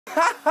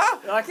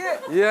You like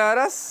it? Yeah,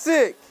 that's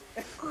sick.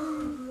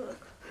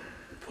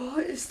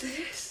 What is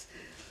this?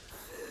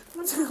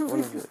 What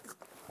is it?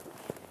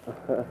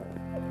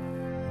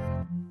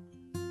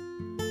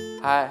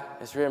 Hi,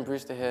 it's Rhian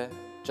Brewster here.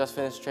 Just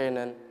finished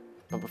training,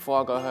 but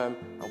before I go home,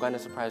 I'm going to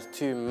surprise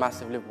two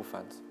massive Liverpool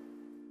fans.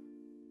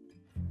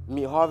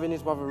 Meet Harvey and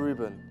his brother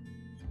Ruben.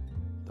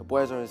 The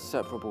boys are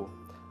inseparable,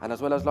 and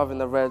as well as loving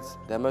the Reds,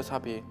 they're most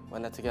happy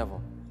when they're together.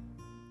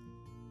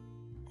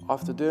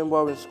 After doing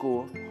well in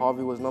school,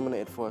 Harvey was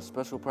nominated for a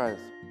special prize.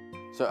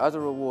 So as a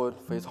reward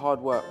for his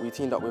hard work, we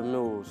teamed up with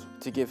MurWalls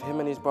to give him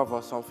and his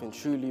brother something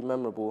truly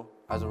memorable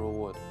as a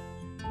reward.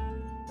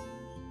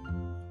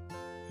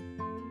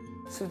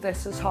 So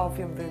this is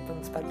Harvey and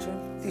Ruben's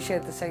bedroom. They share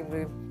the same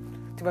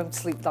room. They won't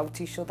sleep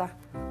without each other.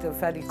 They're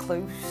very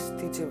close.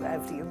 They do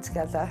everything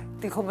together.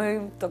 They come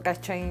home, they'll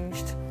get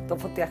changed, they'll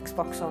put the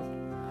Xbox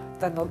on,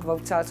 then they'll go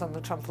outside on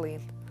the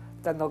trampoline,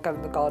 then they'll go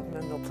in the garden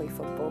and they'll play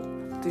football.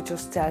 They're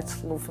just dead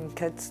loving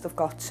kids. They've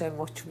got so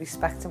much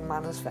respect and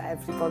manners for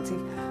everybody.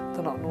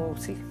 They're not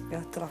naughty.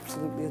 Yeah, they're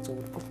absolutely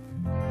adorable.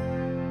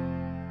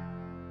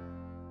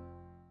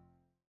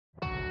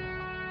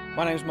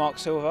 My name's Mark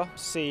Silver,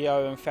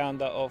 CEO and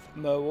founder of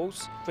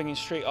MurWalls, bringing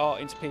street art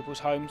into people's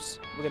homes.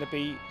 We're going to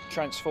be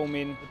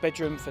transforming the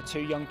bedroom for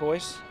two young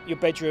boys. Your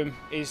bedroom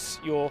is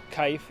your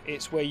cave.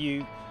 It's where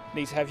you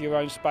need to have your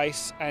own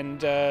space,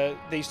 and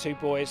these two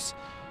boys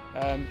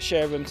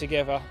share a room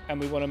together, and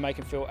we want to make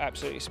them feel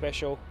absolutely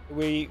special.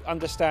 We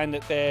understand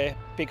that they're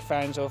big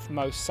fans of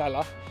Mo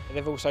Salah.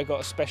 They've also got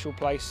a special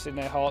place in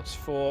their hearts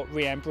for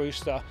Rhian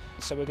Brewster,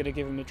 so we're going to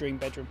give them a dream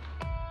bedroom.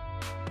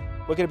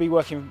 We're going to be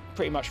working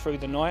pretty much through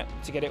the night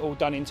to get it all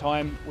done in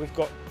time. We've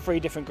got 3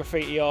 different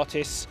graffiti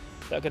artists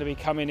that are going to be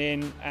coming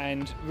in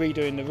and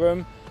redoing the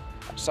room,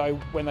 so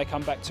when they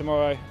come back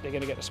tomorrow, they're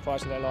going to get the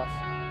surprise of their life.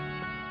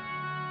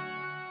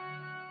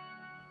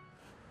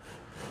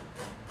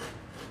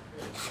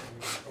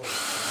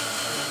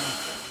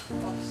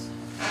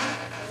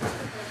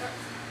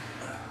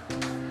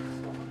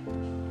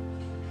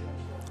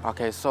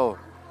 Okay, so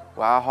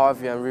we're at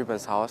Harvey and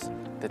Ruben's house.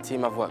 The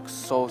team have worked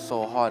so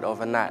hard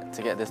overnight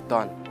to get this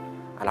done,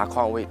 and I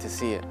can't wait to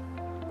see it.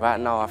 Right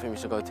now, I think we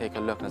should go take a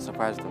look and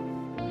surprise them.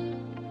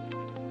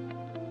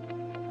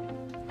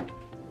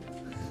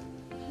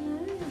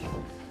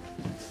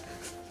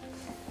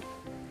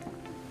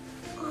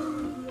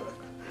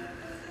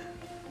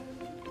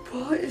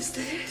 What is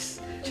this?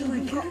 Do you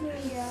like it?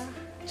 Yeah.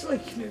 Do you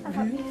like it?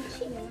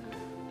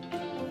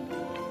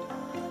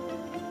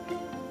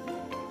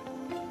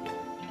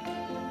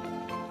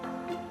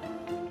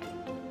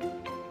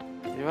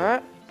 You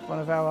alright? One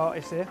of our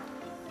artists here.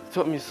 It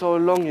took me so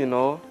long, you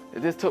know.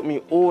 This took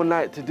me all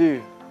night to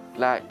do.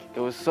 Like,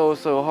 it was so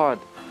hard.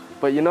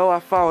 But you know,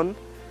 I found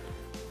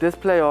this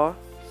player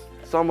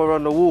somewhere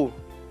on the wall.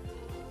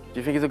 Do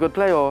you think he's a good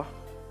player?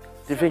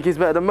 Do you think he's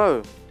better than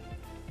Mo?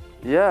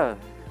 Yeah.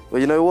 Well,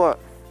 you know what?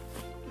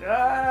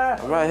 Yeah.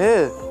 I'm right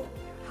here. Oh,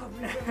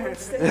 Do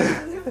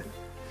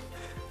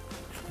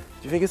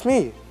you think it's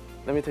me?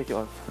 Let me take it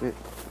off. Wait.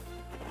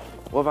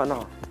 What about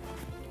now?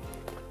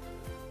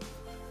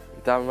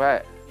 Damn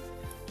right.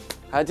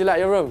 How'd you like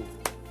your room?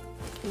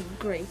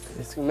 Great.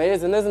 It's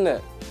amazing, isn't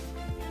it?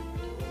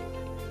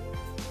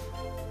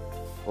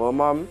 Well,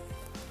 Mum,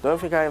 don't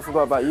think I ain't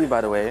forgot about you, by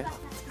the way.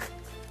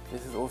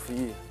 This is all for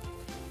you.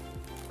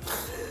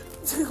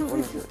 What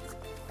is it?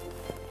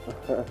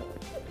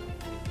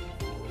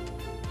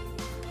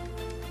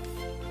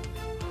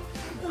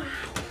 Wow,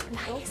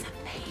 that is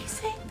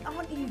amazing.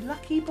 Aren't you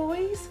lucky,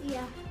 boys?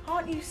 Yeah.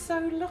 Aren't you so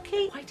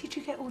lucky? Why did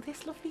you get all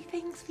these lovely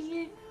things for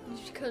you?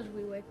 Just because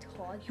we worked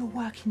hard. You're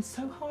working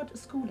so hard at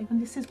school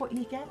and this is what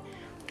you get?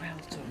 Well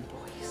done,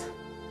 boys.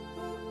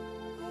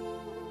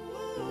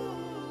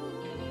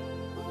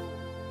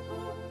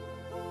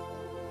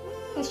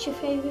 What's your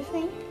favourite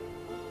thing?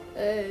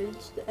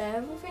 It's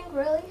everything,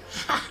 really.